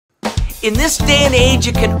In this day and age,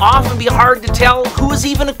 it can often be hard to tell who is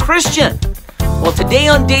even a Christian. Well, today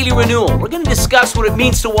on Daily Renewal, we're going to discuss what it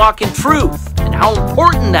means to walk in truth and how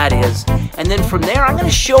important that is. And then from there, I'm going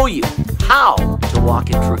to show you how to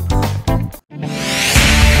walk in truth.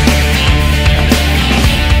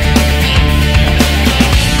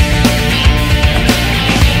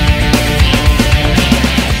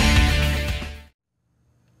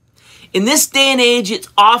 In this day and age, it's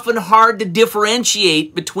often hard to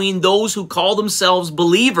differentiate between those who call themselves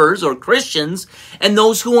believers or Christians and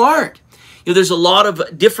those who aren't. There's a lot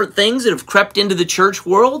of different things that have crept into the church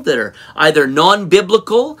world that are either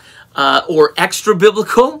non-biblical or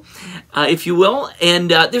extra-biblical, if you will.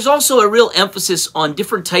 And there's also a real emphasis on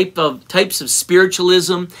different types of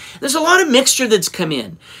spiritualism. There's a lot of mixture that's come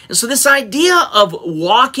in. And so this idea of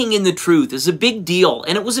walking in the truth is a big deal.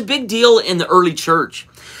 And it was a big deal in the early church.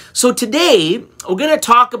 So today, we're going to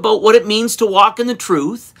talk about what it means to walk in the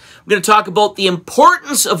truth. We're going to talk about the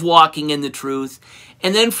importance of walking in the truth.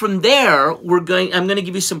 And then from there, I'm going to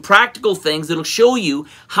give you some practical things that will show you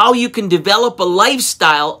how you can develop a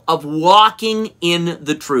lifestyle of walking in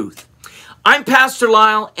the truth. I'm Pastor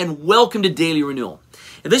Lyle, and welcome to Daily Renewal.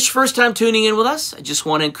 If this is your first time tuning in with us, I just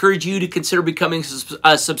want to encourage you to consider becoming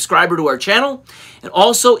a subscriber to our channel. And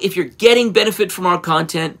also, if you're getting benefit from our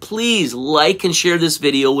content, please like and share this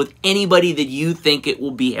video with anybody that you think it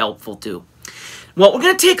will be helpful to. Well, we're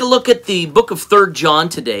going to take a look at the book of 3 John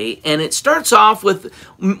today, and it starts off with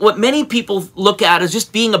what many people look at as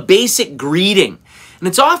just being a basic greeting. And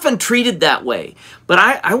it's often treated that way. But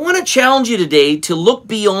I want to challenge you today to look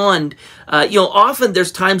beyond, often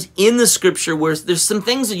there's times in the scripture where there's some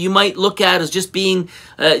things that you might look at as just being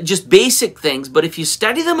just basic things. But if you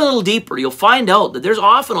study them a little deeper, you'll find out that there's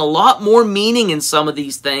often a lot more meaning in some of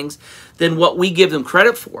these things than what we give them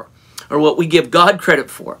credit for, or what we give God credit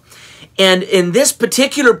for. And in this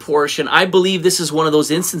particular portion, I believe this is one of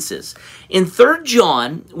those instances. In 3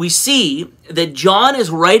 John, we see that John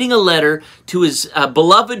is writing a letter to his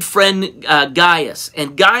beloved friend Gaius.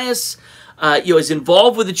 And Gaius is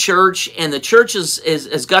involved with the church, and the church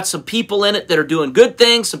has got some people in it that are doing good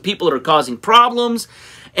things, some people that are causing problems.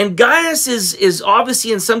 And Gaius is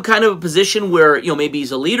obviously in some kind of a position where maybe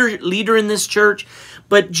he's a leader in this church.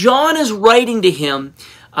 But John is writing to him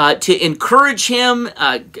to encourage him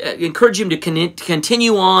to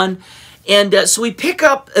continue on. And so we pick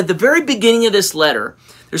up at the very beginning of this letter.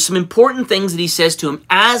 There's some important things that he says to him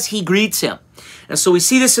as he greets him. And so we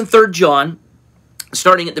see this in 3 John,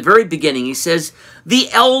 starting at the very beginning. He says, "The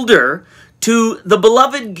elder to the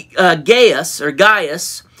beloved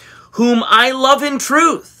Gaius, whom I love in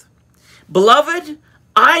truth. Beloved,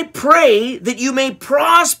 I pray that you may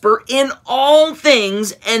prosper in all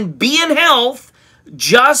things and be in health,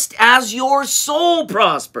 just as your soul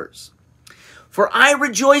prospers. For I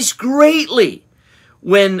rejoice greatly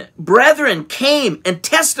when brethren came and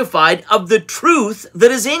testified of the truth that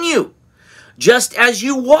is in you, just as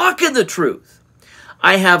you walk in the truth.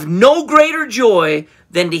 I have no greater joy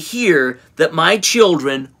than to hear that my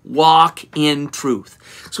children walk in truth."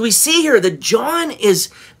 So we see here that John is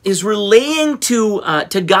relaying to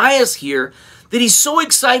Gaius here that he's so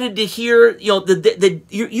excited to hear, that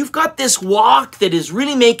you've got this walk that is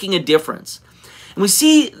really making a difference. And we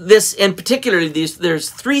see this, in particular, there's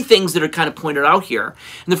 3 things that are kind of pointed out here.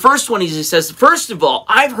 And the first one is, he says, first of all,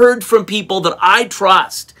 I've heard from people that I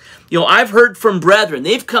trust. I've heard from brethren.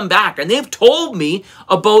 They've come back and they've told me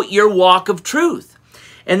about your walk of truth.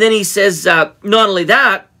 And then he says, not only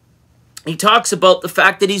that, he talks about the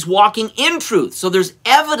fact that he's walking in truth. So there's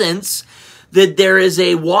evidence that there is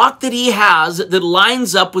a walk that he has that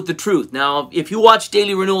lines up with the truth. Now, if you watch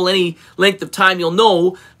Daily Renewal any length of time, you'll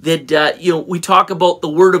know that we talk about the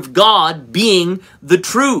Word of God being the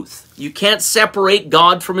truth. You can't separate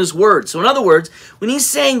God from His Word. So in other words, when he's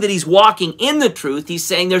saying that he's walking in the truth, he's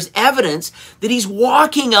saying there's evidence that he's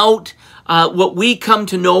walking out what we come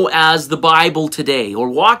to know as the Bible today, or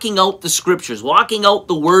walking out the Scriptures, walking out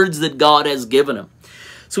the words that God has given him.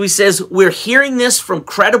 So he says, we're hearing this from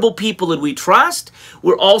credible people that we trust.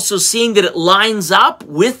 We're also seeing that it lines up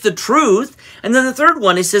with the truth. And then the third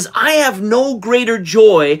one, he says, I have no greater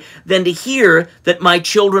joy than to hear that my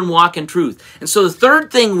children walk in truth. And so the third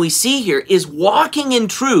thing we see here is walking in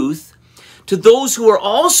truth. To those who are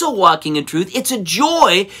also walking in truth, it's a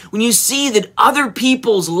joy when you see that other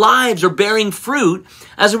people's lives are bearing fruit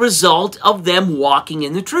as a result of them walking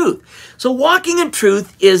in the truth. So walking in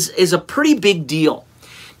truth is a pretty big deal.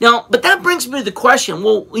 Now, but that brings me to the question,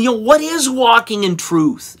 well, what is walking in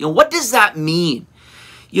truth? What does that mean?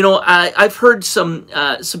 I've heard some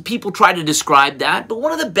people try to describe that, but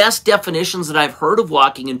one of the best definitions that I've heard of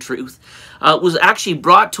walking in truth was actually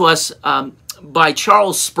brought to us by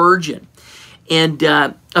Charles Spurgeon. And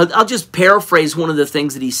I'll just paraphrase one of the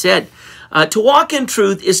things that he said. To walk in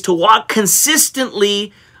truth is to walk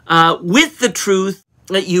consistently with the truth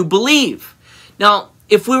that you believe. Now,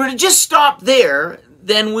 if we were to just stop there,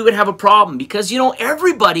 then we would have a problem, because, you know,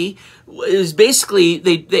 everybody is basically,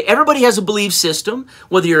 everybody has a belief system,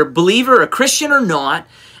 whether you're a believer, a Christian or not,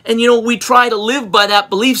 and, you know, we try to live by that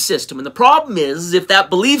belief system. And the problem is, if that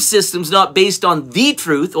belief system's not based on the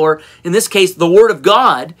truth, or in this case, the Word of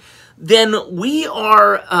God, then we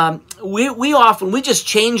are, we often just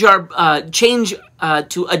change our,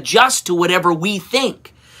 to adjust to whatever we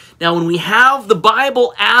think. Now, when we have the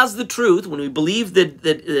Bible as the truth, when we believe that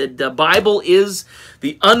the Bible is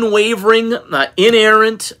the unwavering,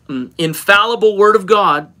 inerrant, infallible Word of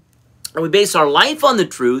God, and we base our life on the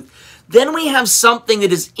truth, then we have something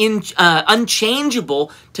that is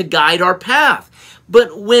unchangeable to guide our path.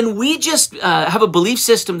 But when we just have a belief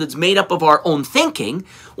system that's made up of our own thinking,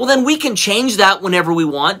 well, then we can change that whenever we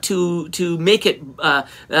want to make it,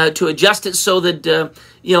 to adjust it so that,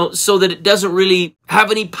 you know, so that it doesn't really have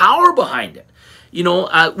any power behind it. You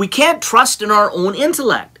know, we can't trust in our own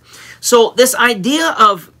intellect. So this idea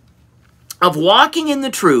of walking in the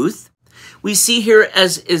truth, we see here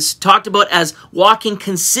as is talked about as walking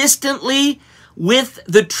consistently with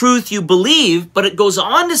the truth you believe, but it goes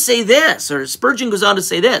on to say this, or Spurgeon goes on to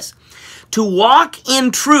say this: to walk in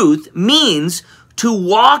truth means to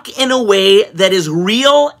walk in a way that is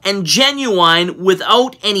real and genuine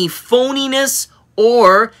without any phoniness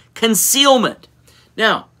or concealment.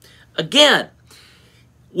 Now, again,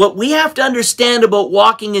 what we have to understand about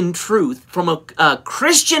walking in truth from a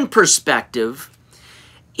Christian perspective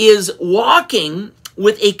is walking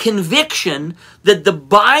with a conviction that the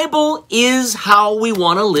Bible is how we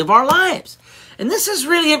want to live our lives. And this is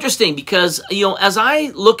really interesting because, you know, as I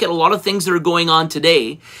look at a lot of things that are going on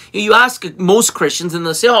today, you ask most Christians and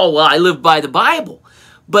they'll say, oh, well, I live by the Bible.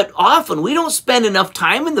 But often we don't spend enough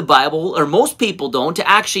time in the Bible, or most people don't, to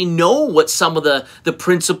actually know what some of the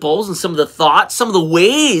principles and some of the thoughts, some of the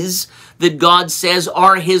ways that God says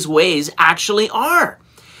are His ways actually are.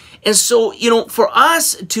 And so, you know, for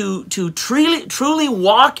us to truly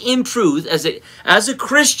walk in truth as a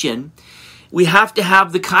Christian, we have to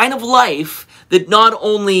have the kind of life that not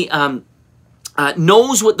only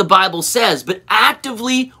knows what the Bible says, but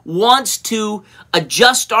actively wants to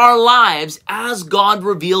adjust our lives as God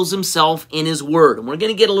reveals Himself in His Word. And we're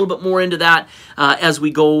going to get a little bit more into that as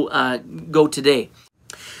we go today.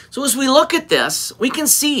 So as we look at this, we can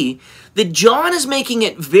see that John is making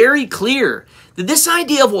it very clear that this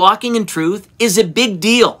idea of walking in truth is a big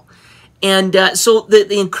deal. And so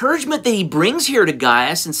the encouragement that he brings here to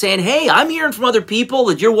Gaius and saying, hey, I'm hearing from other people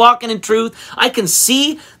that you're walking in truth. I can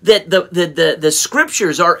see that the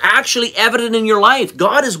scriptures are actually evident in your life.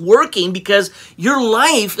 God is working because your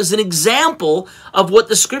life is an example of what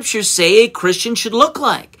the scriptures say a Christian should look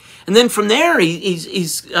like. And then from there,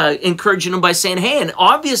 he's encouraging them by saying, hey, and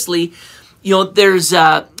obviously, you know,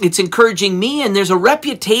 it's encouraging me, and there's a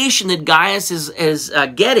reputation that Gaius is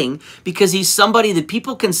getting because he's somebody that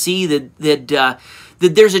people can see that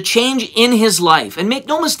there's a change in his life. And make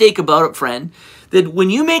no mistake about it, friend, that when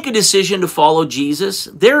you make a decision to follow Jesus,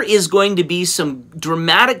 there is going to be some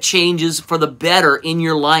dramatic changes for the better in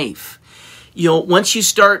your life. You know, once you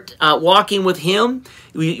start walking with Him,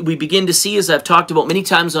 we begin to see, as I've talked about many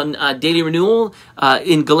times on Daily Renewal,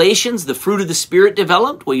 in Galatians, the fruit of the Spirit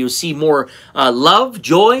developed, where you'll see more love,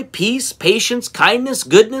 joy, peace, patience, kindness,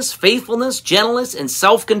 goodness, faithfulness, gentleness, and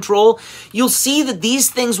self-control. You'll see that these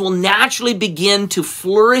things will naturally begin to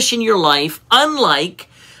flourish in your life, unlike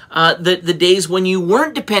the days when you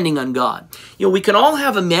weren't depending on God. You know, we can all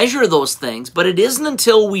have a measure of those things, but it isn't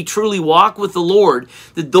until we truly walk with the Lord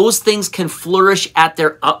that those things can flourish at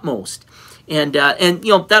their utmost. And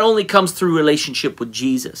you know, that only comes through relationship with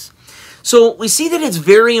Jesus. So we see that it's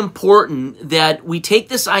very important that we take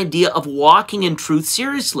this idea of walking in truth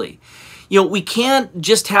seriously. You know, we can't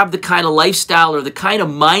just have the kind of lifestyle or the kind of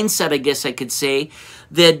mindset, I guess I could say,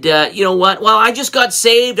 that, you know what, well, I just got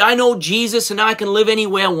saved, I know Jesus, and now I can live any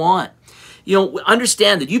way I want. You know,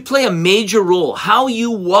 understand that you play a major role. How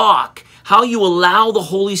you walk, how you allow the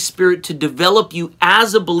Holy Spirit to develop you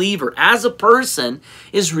as a believer, as a person,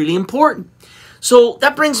 is really important. So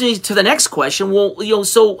that brings me to the next question. Well, you know,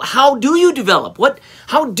 so how do you develop?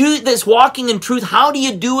 How do this walking in truth, how do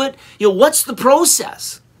you do it? You know, what's the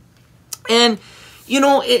process? And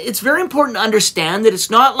it's very important to understand that it's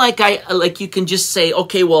not like you can just say,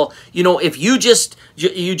 okay, well, if you just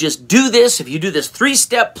do this, if you do this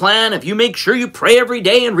 3-step plan, if you make sure you pray every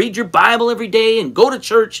day and read your Bible every day and go to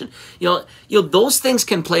church, and those things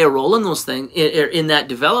can play a role in those things in that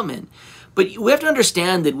development. But we have to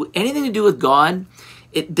understand that anything to do with God,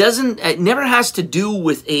 it never has to do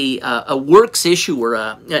with a works issue or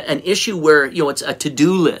an issue where it's a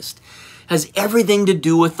to-do list. It has everything to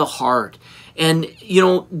do with the heart. And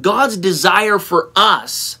God's desire for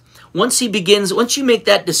us, once you make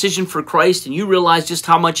that decision for Christ and you realize just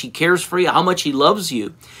how much He cares for you, how much He loves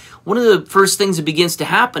you, one of the first things that begins to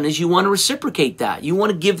happen is you want to reciprocate that. You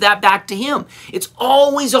want to give that back to Him. It's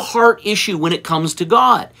always a heart issue when it comes to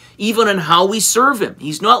God, even in how we serve Him.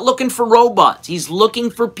 He's not looking for robots. He's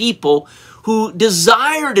looking for people who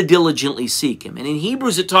desire to diligently seek Him. And in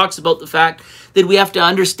Hebrews, it talks about the fact that we have to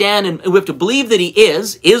understand and we have to believe that He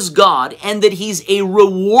is God, and that He's a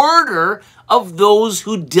rewarder of those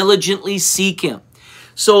who diligently seek Him.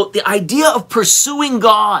 So the idea of pursuing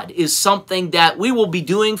God is something that we will be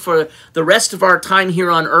doing for the rest of our time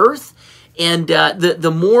here on earth. And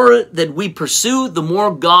the more that we pursue, the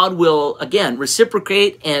more God will, again,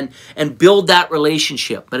 reciprocate and build that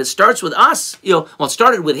relationship. But it starts with us, it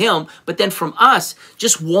started with Him, but then from us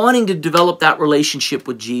just wanting to develop that relationship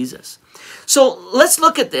with Jesus. So let's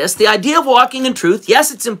look at this. The idea of walking in truth,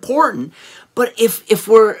 yes, it's important, but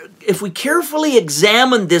if we carefully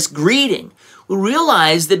examine this greeting, we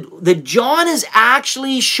realize that John is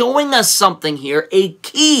actually showing us something here, a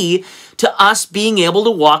key to us being able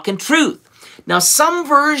to walk in truth. Now, some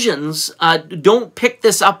versions don't pick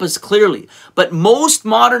this up as clearly, but most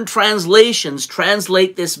modern translations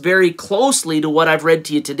translate this very closely to what I've read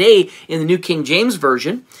to you today in the New King James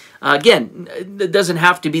Version. Again, it doesn't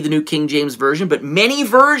have to be the New King James Version, but many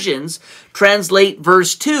versions translate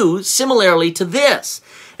verse 2 similarly to this.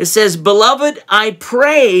 It says, "Beloved, I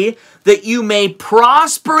pray that you may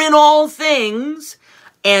prosper in all things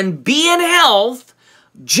and be in health,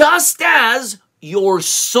 just as your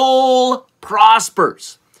soul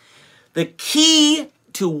prospers." The key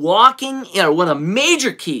to walking, one of the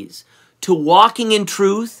major keys to walking in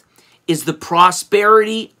truth is the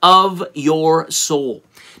prosperity of your soul.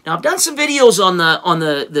 Now, I've done some videos on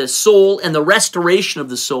the soul and the restoration of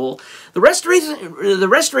the soul. The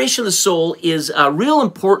restoration of the soul is a real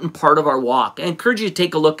important part of our walk. I encourage you to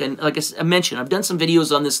take a look, and like I mentioned, I've done some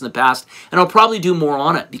videos on this in the past, and I'll probably do more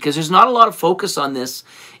on it because there's not a lot of focus on this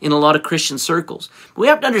in a lot of Christian circles. But we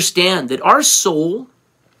have to understand that our soul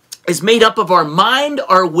is made up of our mind,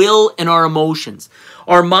 our will, and our emotions.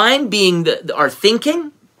 Our mind being our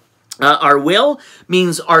thinking, our will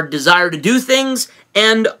means our desire to do things,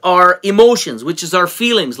 and our emotions, which is our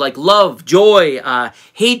feelings like love, joy,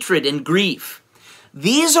 hatred, and grief.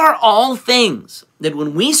 These are all things that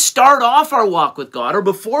when we start off our walk with God, or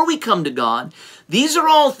before we come to God, these are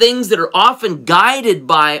all things that are often guided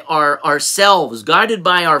by ourselves, guided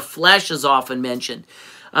by our flesh, as often mentioned,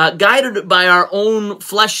 guided by our own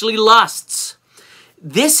fleshly lusts.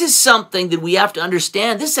 This is something that we have to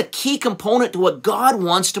understand. This is a key component to what God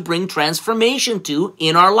wants to bring transformation to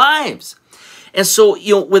in our lives. And so,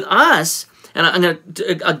 with us, and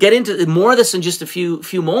I'll get into more of this in just a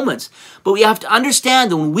few moments, but we have to understand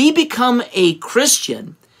that when we become a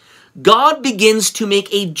Christian, God begins to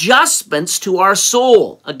make adjustments to our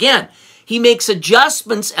soul. Again, He makes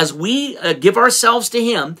adjustments as we give ourselves to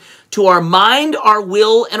Him, to our mind, our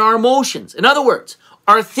will, and our emotions. In other words,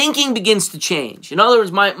 our thinking begins to change. In other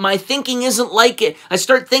words, my thinking isn't like it. I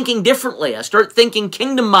start thinking differently. I start thinking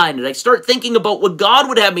kingdom-minded. I start thinking about what God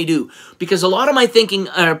would have me do. Because a lot of my thinking,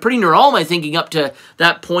 pretty near all my thinking up to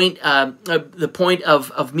that point, the point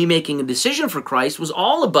of me making a decision for Christ was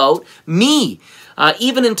all about me.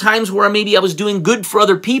 Even in times where maybe I was doing good for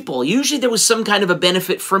other people, usually there was some kind of a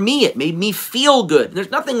benefit for me. It made me feel good.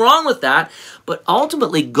 There's nothing wrong with that. But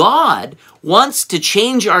ultimately, God wants to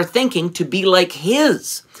change our thinking to be like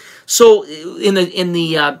His. So in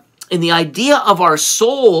the idea of our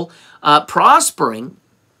soul prospering,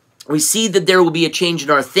 we see that there will be a change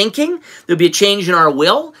in our thinking. There'll be a change in our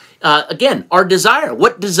will. Again, our desire.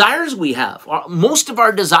 What desires we have. Most of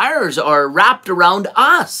our desires are wrapped around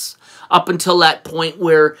us, up until that point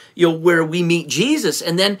where we meet Jesus,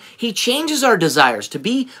 and then He changes our desires to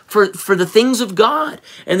be for the things of God.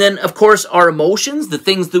 And then, of course, our emotions, the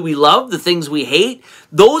things that we love, the things we hate,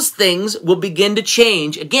 those things will begin to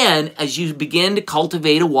change again as you begin to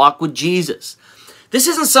cultivate a walk with Jesus. This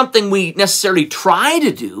isn't something we necessarily try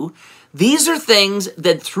to do. These are things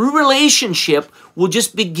that through relationship will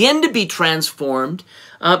just begin to be transformed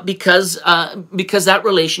because that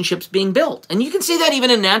relationship's being built. And you can see that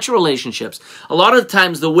even in natural relationships. A lot of the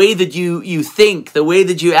times the way that you think, the way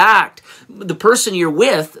that you act, the person you're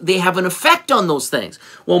with, they have an effect on those things.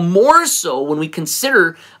 Well, more so when we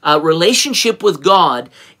consider a relationship with God,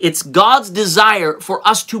 it's God's desire for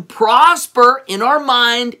us to prosper in our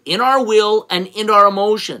mind, in our will, and in our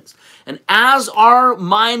emotions. And as our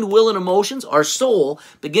mind, will, and emotions, our soul,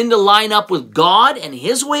 begin to line up with God and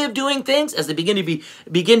His way of doing things, as they begin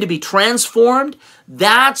to be transformed,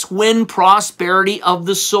 that's when prosperity of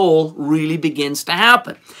the soul really begins to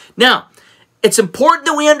happen. Now, it's important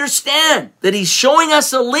that we understand that He's showing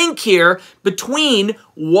us a link here between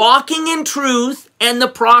walking in truth and the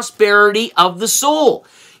prosperity of the soul.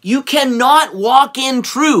 You cannot walk in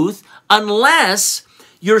truth unless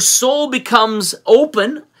your soul becomes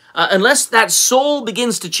open, unless that soul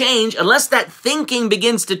begins to change, unless that thinking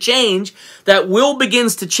begins to change, that will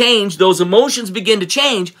begins to change, those emotions begin to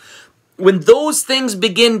change. When those things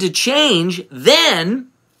begin to change, then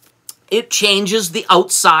it changes the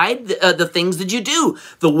outside, the things that you do,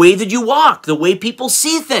 the way that you walk, the way people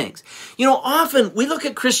see things. You know, often we look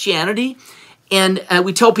at Christianity and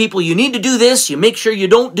we tell people, you need to do this, you make sure you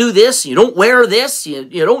don't do this, you don't wear this, you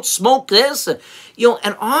don't smoke this.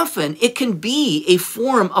 And often it can be a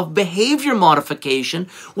form of behavior modification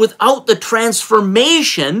without the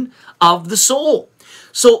transformation of the soul.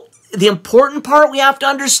 So the important part we have to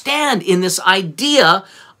understand in this idea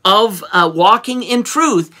of walking in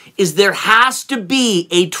truth is there has to be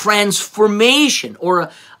a transformation or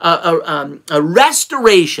a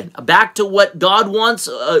restoration back to what God wants,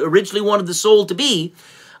 originally wanted the soul to be,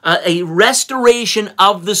 a restoration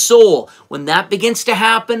of the soul. When that begins to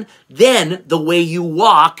happen, then the way you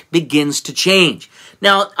walk begins to change.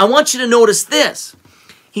 Now, I want you to notice this.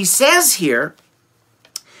 He says here,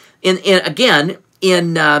 in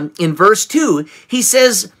verse 2, he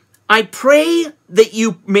says, I pray that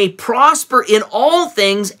you may prosper in all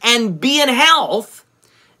things and be in health,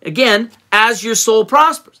 again, as your soul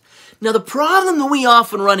prospers. Now, the problem that we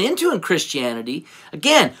often run into in Christianity,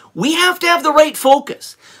 again, we have to have the right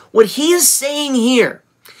focus. What he is saying here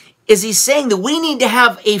is he's saying that we need to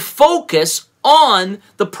have a focus on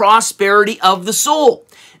the prosperity of the soul.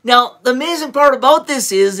 Now, the amazing part about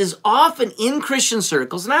this is often in Christian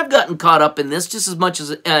circles, and I've gotten caught up in this just as much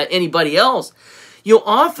as anybody else,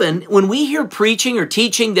 often when we hear preaching or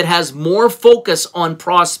teaching that has more focus on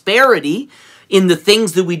prosperity in the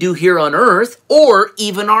things that we do here on earth or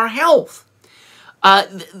even our health,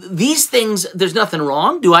 these things, there's nothing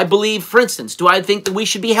wrong. Do I believe, for instance, do I think that we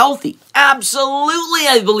should be healthy? Absolutely,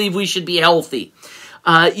 I believe we should be healthy.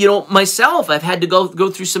 Myself, I've had to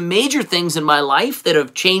go through some major things in my life that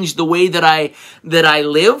have changed the way that I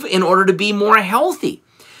live in order to be more healthy.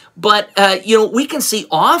 But, we can see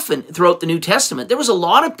often throughout the New Testament, there was a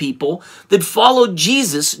lot of people that followed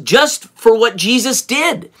Jesus just for what Jesus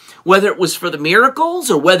did, whether it was for the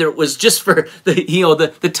miracles or whether it was just for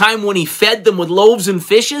the time when he fed them with loaves and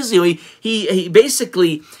fishes. He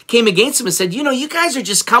basically came against them and said, you guys are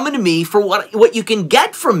just coming to me for what you can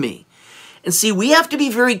get from me. And see, we have to be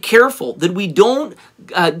very careful that we don't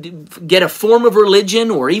get a form of religion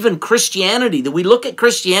or even Christianity, that we look at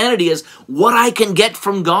Christianity as what I can get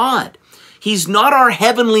from God. He's not our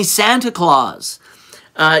heavenly Santa Claus.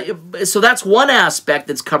 So that's one aspect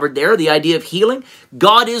that's covered there, the idea of healing.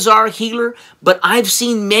 God is our healer, but I've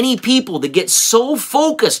seen many people that get so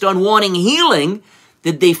focused on wanting healing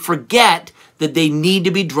that they forget that they need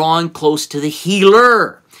to be drawing close to the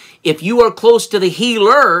healer. If you are close to the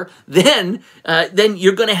healer, then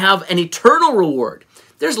you're going to have an eternal reward.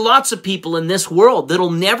 There's lots of people in this world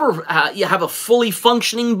that'll never have a fully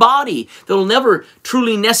functioning body. That'll never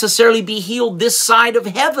truly necessarily be healed this side of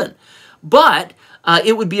heaven. But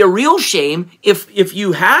it would be a real shame if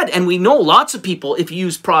you had, and we know lots of people, if you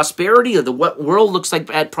use prosperity or what world looks like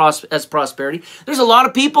as prosperity, there's a lot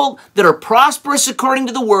of people that are prosperous according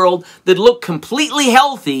to the world that look completely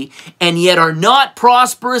healthy and yet are not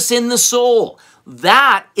prosperous in the soul.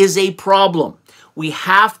 That is a problem. We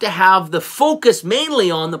have to have the focus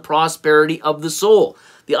mainly on the prosperity of the soul.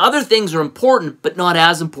 The other things are important, but not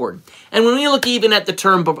as important. And when we look even at the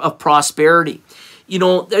term of prosperity,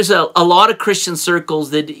 there's a lot of Christian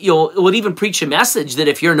circles that, would even preach a message that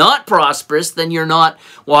if you're not prosperous, then you're not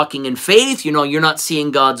walking in faith, you're not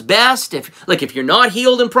seeing God's best. If you're not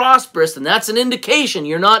healed and prosperous, then that's an indication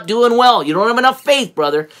you're not doing well. You don't have enough faith,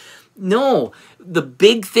 brother. No, the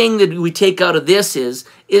big thing that we take out of this is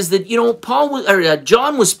that,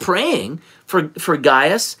 John was praying for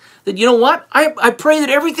Gaius, that, you know what, I pray that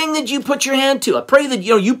everything that you put your hand to, I pray that,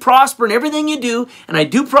 you prosper in everything you do, and I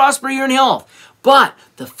do prosper you in health. But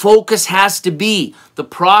the focus has to be the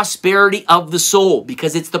prosperity of the soul,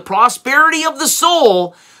 because it's the prosperity of the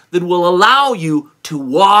soul that will allow you to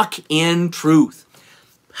walk in truth.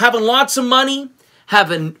 Having lots of money,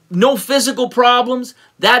 having no physical problems,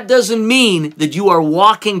 that doesn't mean that you are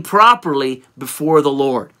walking properly before the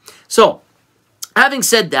Lord. So, having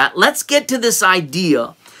said that, let's get to this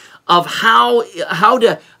idea of how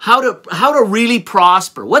to really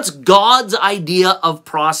prosper. What's God's idea of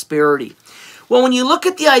prosperity? Well, when you look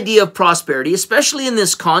at the idea of prosperity, especially in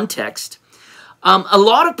this context, a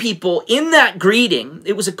lot of people in that greeting,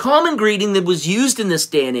 it was a common greeting that was used in this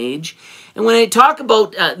day and age. And when I talk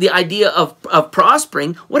about the idea of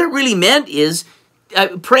prospering, what it really meant is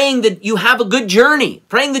praying that you have a good journey,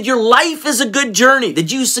 praying that your life is a good journey, that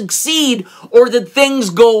you succeed or that things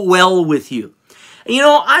go well with you. And,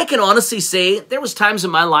 I can honestly say there was times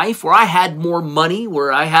in my life where I had more money,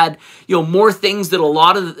 where I had, more things that a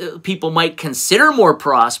lot of people might consider more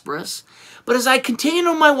prosperous. But as I continue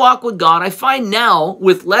on my walk with God, I find now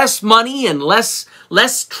with less money and less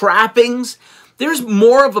trappings, there's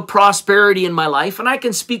more of a prosperity in my life. And I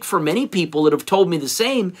can speak for many people that have told me the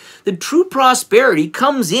same, that true prosperity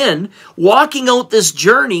comes in walking out this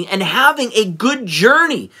journey and having a good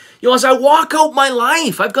journey. As I walk out my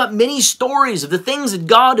life, I've got many stories of the things that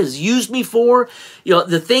God has used me for,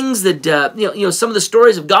 the things that, some of the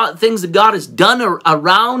stories of God, things that God has done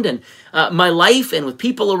around and my life and with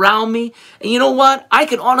people around me. And you know what? I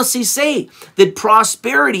can honestly say that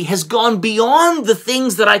prosperity has gone beyond the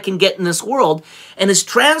things that I can get in this world and is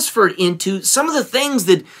transferred into some of the things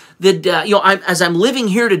that as I'm living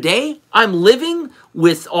here today, I'm living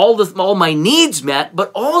with all my needs met,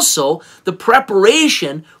 but also the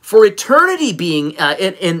preparation for eternity being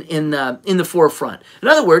in the forefront. In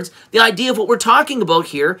other words, the idea of what we're talking about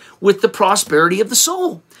here with the prosperity of the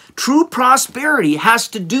soul. True prosperity has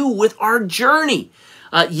to do with our journey.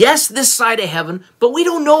 Yes, this side of heaven, but we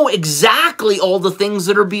don't know exactly all the things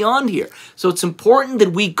that are beyond here. So it's important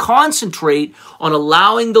that we concentrate on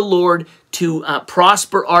allowing the Lord to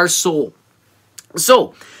prosper our soul.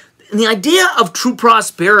 So, the idea of true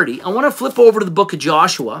prosperity, I want to flip over to the book of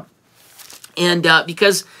Joshua, and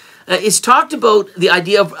because it's talked about the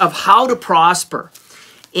idea of how to prosper.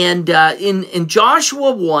 And in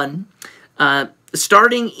Joshua 1,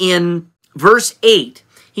 starting in verse 8,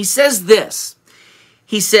 he says this.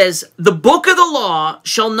 He says, "The book of the law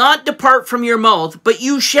shall not depart from your mouth, but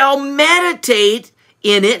you shall meditate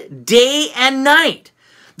in it day and night,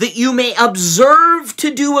 that you may observe to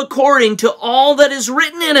do according to all that is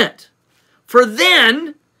written in it. For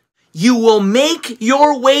then you will make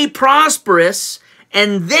your way prosperous,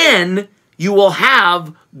 and then you will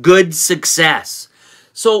have good success."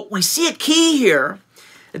 So we see a key here.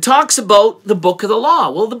 It talks about the book of the law.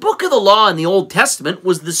 Well, the book of the law in the Old Testament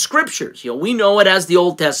was the scriptures. We know it as the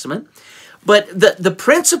Old Testament. But the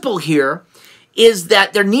principle here is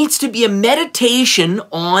that there needs to be a meditation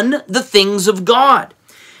on the things of God.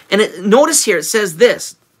 And notice here, it says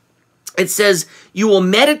this. It says, "You will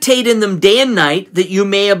meditate in them day and night, that you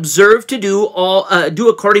may observe to do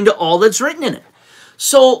according to all that's written in it."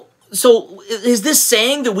 So is this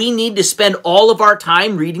saying that we need to spend all of our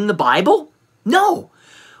time reading the Bible? No.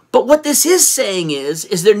 But what this is saying is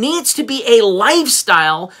there needs to be a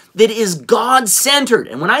lifestyle that is God-centered.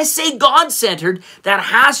 And when I say God-centered, that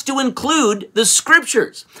has to include the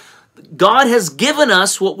scriptures. God has given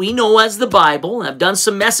us what we know as the Bible, and I've done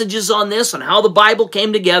some messages on this, on how the Bible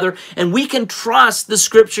came together, and we can trust the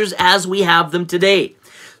scriptures as we have them today.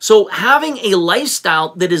 So having a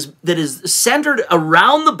lifestyle that is centered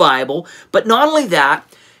around the Bible, but not only that,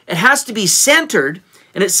 it has to be centered,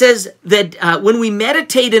 and it says that when we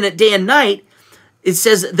meditate in it day and night, it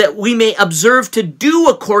says that we may observe to do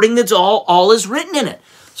according to all is written in it.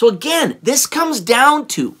 So again, this comes down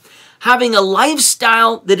to having a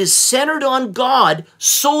lifestyle that is centered on God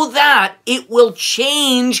so that it will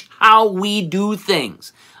change how we do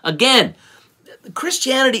things. Again,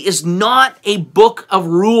 Christianity is not a book of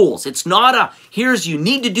rules. It's not you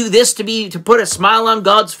need to do this to put a smile on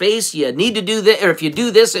God's face. You need to do this, or if you do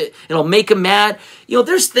this, it'll make him mad.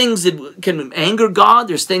 There's things that can anger God.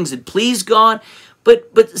 There's things that please God.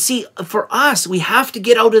 But see, for us, we have to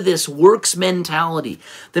get out of this works mentality.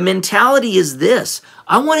 The mentality is this: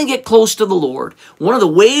 I want to get close to the Lord. One of the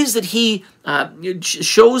ways that he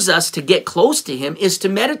shows us to get close to him is to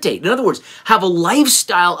meditate. In other words, have a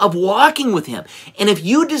lifestyle of walking with him. And if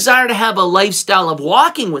you desire to have a lifestyle of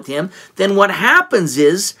walking with him, then what happens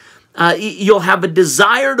is you'll have a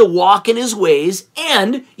desire to walk in his ways,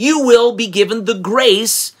 and you will be given the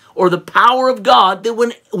grace or the power of God that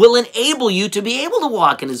will enable you to be able to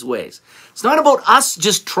walk in his ways. It's not about us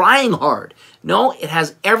just trying hard. No, it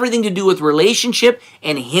has everything to do with relationship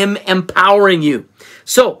and him empowering you.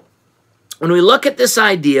 So, when we look at this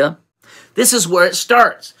idea, this is where it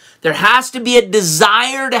starts. There has to be a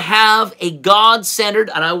desire to have a God-centered,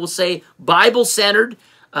 and I will say Bible-centered,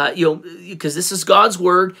 because this is God's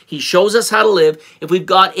word. He shows us how to live. If we've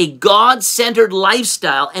got a God-centered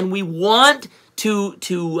lifestyle and we want to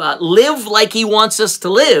live like he wants us to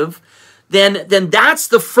live, then that's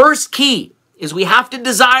the first key, is we have to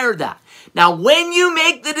desire that. Now, when you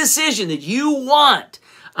make the decision that you want,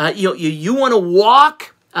 you want to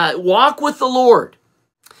walk with the Lord,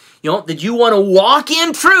 that you want to walk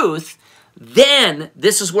in truth, then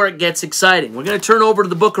this is where it gets exciting. We're going to turn over to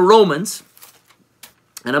the book of Romans,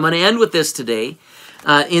 and I'm going to end with this today.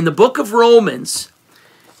 In the book of Romans,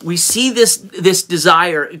 we see this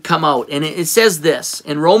desire come out, and it says this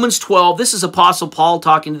in Romans 12. This is Apostle Paul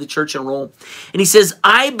talking to the church in Rome, and he says,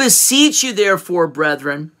 "I beseech you, therefore,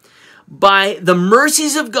 brethren, by the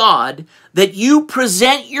mercies of God, that you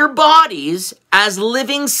present your bodies as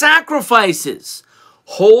living sacrifices,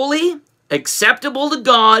 holy, acceptable to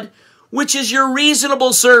God, which is your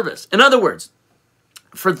reasonable service." In other words,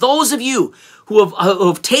 for those of you who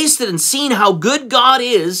have tasted and seen how good God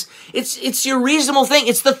is, it's your reasonable thing.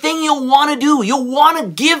 It's the thing you'll want to do. You'll want to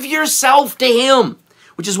give yourself to him,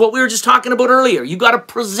 which is what we were just talking about earlier. You've got to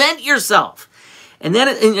present yourself. And then,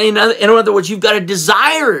 in other words, you've got a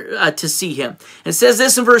desire to see him. And it says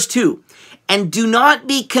this in verse 2, "And do not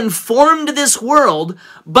be conformed to this world,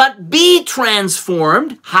 but be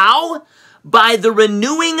transformed." How? "By the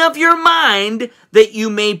renewing of your mind, that you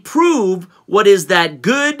may prove what is that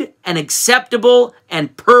good and acceptable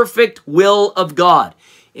and perfect will of God."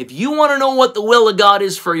 If you want to know what the will of God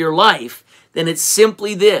is for your life, then it's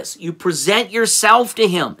simply this. You present yourself to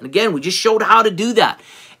him. And again, we just showed how to do that.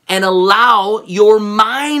 And allow your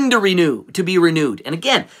mind to be renewed. And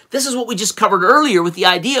again, this is what we just covered earlier with the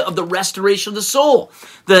idea of the restoration of the soul.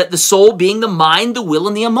 The soul being the mind, the will,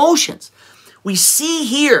 and the emotions. We see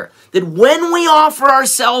here that when we offer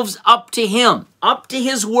ourselves up to him, up to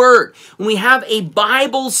his word, when we have a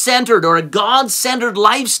Bible-centered or a God-centered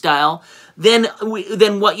lifestyle, then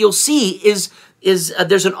what you'll see is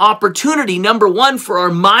there's an opportunity, number one, for our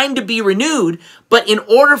mind to be renewed. But in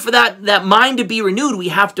order for that mind to be renewed, we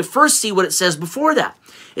have to first see what it says before that.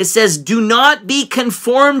 It says, "Do not be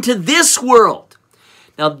conformed to this world."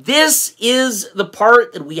 Now, this is the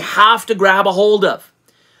part that we have to grab a hold of.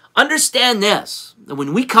 Understand this, that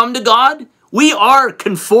when we come to God, we are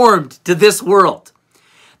conformed to this world.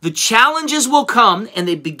 The challenges will come, and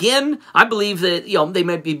they begin, I believe that, they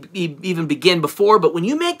might even begin before, but when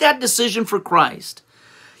you make that decision for Christ,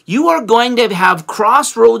 you are going to have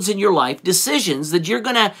crossroads in your life, decisions that you're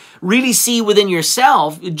going to really see within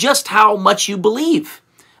yourself just how much you believe.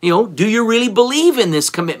 Do you really believe in this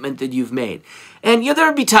commitment that you've made? And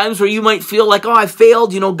there'll be times where you might feel like, oh, I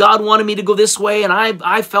failed. God wanted me to go this way, and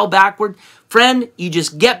I fell backward. Friend, you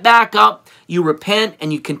just get back up, you repent,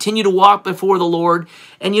 and you continue to walk before the Lord.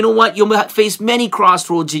 And you know what? You'll face many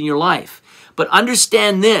crossroads in your life. But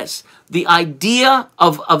understand this. The idea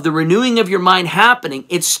of the renewing of your mind happening,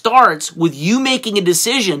 it starts with you making a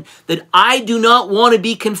decision that I do not want to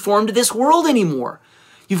be conformed to this world anymore.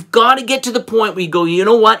 You've got to get to the point where you go, you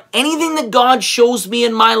know what? Anything that God shows me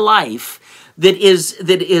in my life that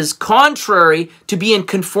is contrary to being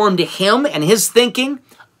conformed to him and his thinking,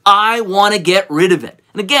 I want to get rid of it.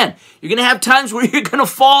 And again, you're going to have times where you're going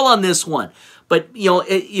to fall on this one. But you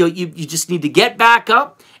just need to get back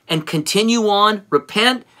up and continue on,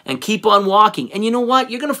 repent, and keep on walking. And you know what?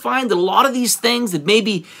 You're going to find that a lot of these things that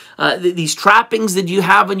maybe these trappings that you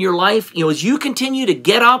have in your life, as you continue to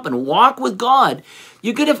get up and walk with God,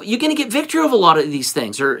 you're going to get victory of a lot of these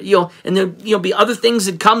things. And there'll be other things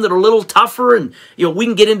that come that are a little tougher, and we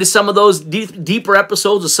can get into some of those deeper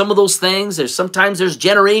episodes of some of those things. Sometimes there's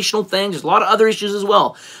generational things. There's a lot of other issues as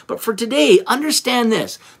well. But for today, understand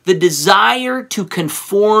this: the desire to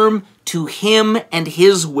conform to him and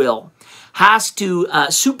his will has to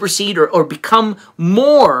supersede or become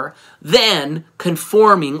more than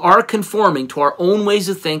conforming to our own ways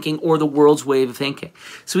of thinking or the world's way of thinking.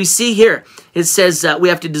 So we see here, it says we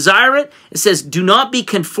have to desire it. It says, "Do not be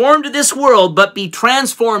conformed to this world, but be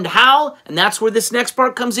transformed." How? And that's where this next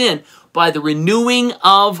part comes in. By the renewing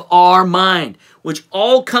of our mind, which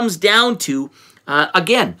all comes down to,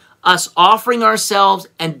 again, us offering ourselves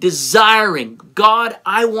and desiring, God,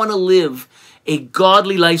 I want to live a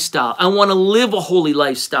godly lifestyle. I want to live a holy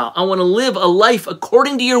lifestyle. I want to live a life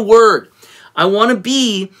according to your word. I want to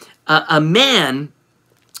be a man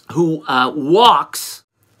who walks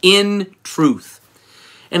in truth.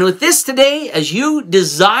 And with this today, as you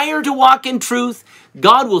desire to walk in truth,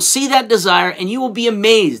 God will see that desire, and you will be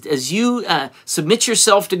amazed as you submit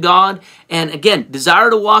yourself to God and, again, desire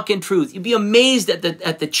to walk in truth. You'll be amazed at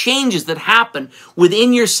the changes that happen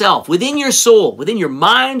within yourself, within your soul, within your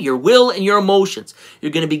mind, your will, and your emotions.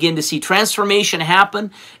 You're going to begin to see transformation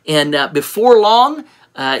happen, and before long,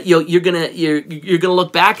 you're gonna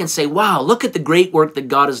look back and say, wow, look at the great work that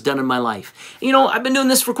God has done in my life. You know, I've been doing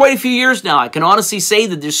this for quite a few years now. I can honestly say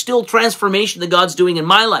that there's still transformation that God's doing in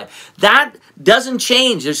my life. That doesn't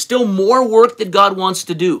change. There's still more work that God wants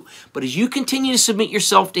to do. But as you continue to submit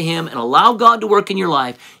yourself to Him and allow God to work in your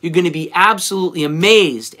life, you're going to be absolutely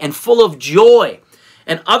amazed and full of joy.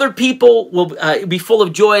 And other people will be full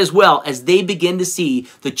of joy as well as they begin to see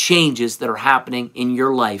the changes that are happening in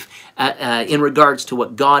your life in regards to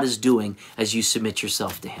what God is doing as you submit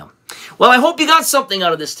yourself to Him. Well, I hope you got something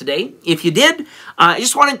out of this today. If you did, I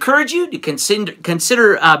just want to encourage you to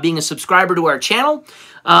consider being a subscriber to our channel.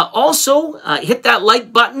 Also, hit that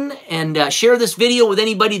like button and share this video with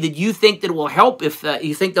anybody that you think that will help, if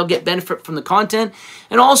you think they'll get benefit from the content.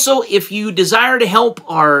 And also, if you desire to help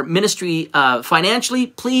our ministry financially,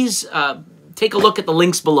 please take a look at the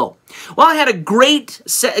links below. Well, I had a great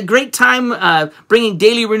time bringing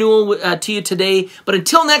Daily Renewal to you today. But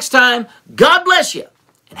until next time, God bless you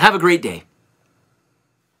and have a great day.